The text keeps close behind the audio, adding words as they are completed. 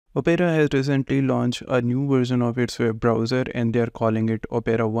Opera has recently launched a new version of its web browser and they are calling it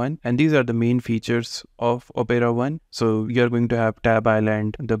Opera 1. And these are the main features of Opera 1. So you're going to have Tab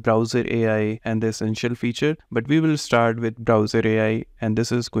Island, the browser AI and the essential feature. But we will start with browser AI, and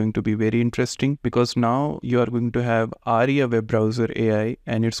this is going to be very interesting because now you are going to have Aria web browser AI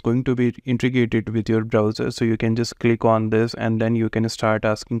and it's going to be integrated with your browser. So you can just click on this and then you can start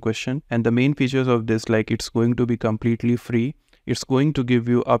asking questions. And the main features of this, like it's going to be completely free. It's going to give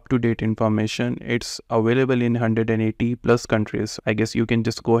you up-to-date information. It's available in 180 plus countries. I guess you can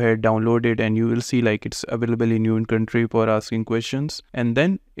just go ahead, download it, and you will see like it's available in your country for asking questions. And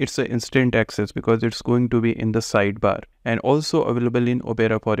then it's an instant access because it's going to be in the sidebar and also available in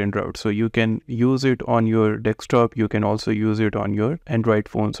Opera for Android. So you can use it on your desktop. You can also use it on your Android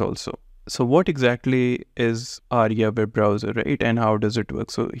phones also. So what exactly is Aria web browser, right? And how does it work?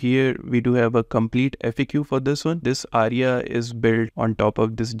 So here we do have a complete FAQ for this one. This Aria is built on top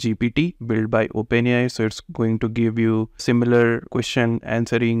of this GPT built by OpenAI. So it's going to give you similar question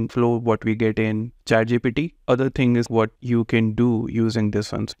answering flow what we get in ChatGPT. Other thing is what you can do using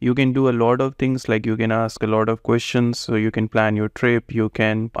this one. So you can do a lot of things, like you can ask a lot of questions. So you can plan your trip. You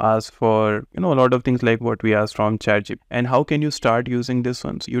can ask for, a lot of things like what we asked from ChatGPT. And how can you start using this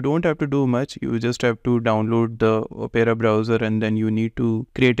one? So you don't have to do much. You just have to download the Opera browser and then you need to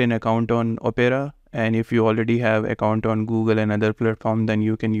create an account on Opera. And if you already have account on Google and other platform, then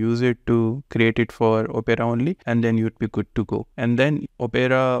you can use it to create it for Opera only, and then you'd be good to go. And then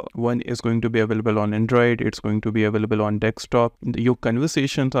Opera 1 is going to be available on Android. It's going to be available on desktop. Your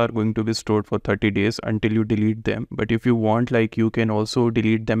conversations are going to be stored for 30 days until you delete them. But if you want, like, you can also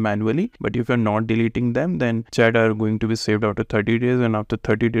delete them manually. But if you're not deleting them, then chat are going to be saved after 30 days, and after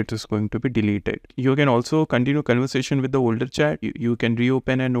 30 days is going to be deleted. You can also continue conversation with the older chat. You can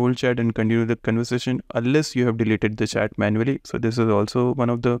reopen an old chat and continue the conversation unless you have deleted the chat manually. So this is also one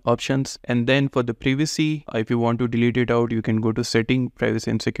of the options. And then for the privacy, if you want to delete it out, you can go to setting,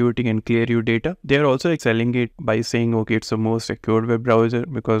 privacy and security, and clear your data. They are also selling it by saying, okay, it's the most secure web browser,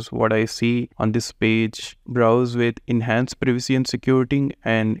 because what I see on this page, browse with enhanced privacy and security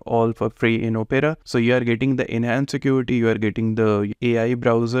and all for free in Opera. So you are getting the enhanced security, you are getting the AI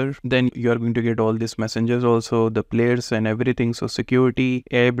browser, then you are going to get all these messengers also, the players and everything. So security,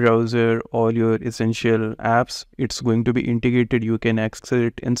 AI browser, all your essential apps, it's going to be integrated. You can access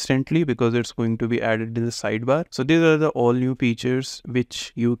it instantly because it's going to be added in the sidebar. So these are the all new features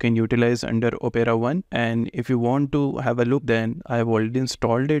which you can utilize under Opera 1. And if you want to have a look, then I have already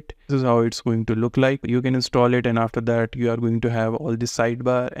installed it. This is how it's going to look like. You can install it, and after that you are going to have all the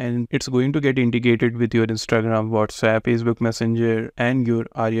sidebar, and it's going to get integrated with your Instagram, WhatsApp, Facebook Messenger, and your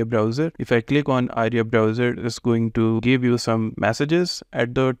Aria browser. If I click on Aria browser, it's going to give you some messages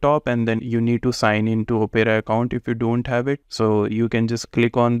at the top, and then you need to sign into Opera account if you don't have it. So you can just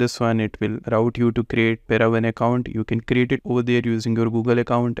click on this one. It will route you to create Opera 1 account. You can create it over there using your Google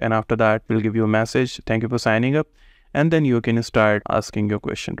account, and after that will give you a message, thank you for signing up. And then you can start asking your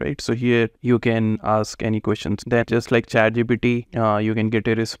question, right? So here you can ask any questions. Then just like ChatGPT, you can get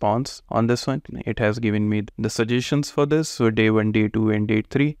a response on this one. It has given me the suggestions for this. So day 1, day 2, and day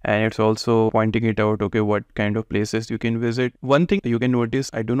 3. And it's also pointing it out, okay, what kind of places you can visit. One thing you can notice,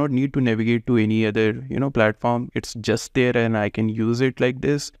 I do not need to navigate to any other, platform. It's just there and I can use it like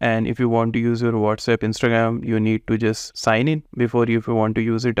this. And if you want to use your WhatsApp, Instagram, you need to just sign in before if you want to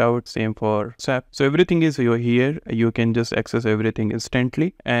use it out. Same for WhatsApp. So everything is here. You can just access everything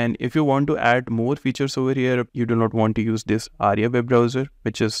instantly. And if you want to add more features over here, you do not want to use this Aria web browser,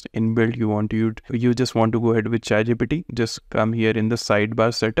 which is inbuilt. You just want to go ahead with ChatGPT. Just come here in the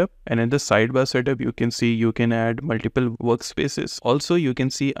sidebar setup, and in the sidebar setup, you can see you can add multiple workspaces. Also, you can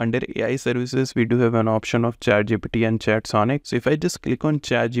see under AI services, we do have an option of ChatGPT and ChatSonic. So if I just click on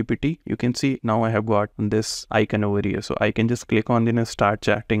ChatGPT, you can see now I have got this icon over here. So I can just click on and start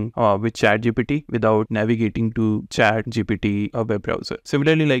chatting with ChatGPT without navigating to ChatGPT web browser.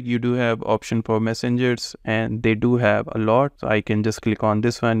 Similarly, like you do have option for messengers, and they do have a lot. So I can just click on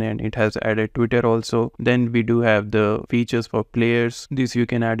this one, and it has added Twitter also. Then we do have the features for players. This you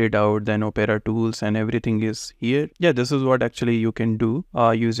can add it out. Then Opera tools and everything is here. Yeah, this is what actually you can do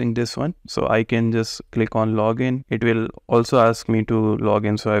using this one. So I can just click on login. It will also ask me to log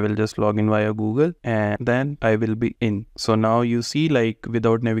in. So I will just log in via Google, and then I will be in. So now you see, like,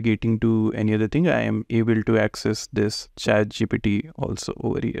 without navigating to any other thing, I am able to access this ChatGPT also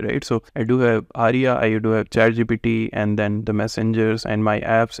over here, right? So I do have Aria, I do have ChatGPT, and then the messengers and my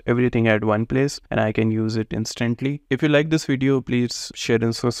apps, everything at one place, and I can use it instantly. If you like this video, please share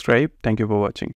and subscribe. Thank you for watching.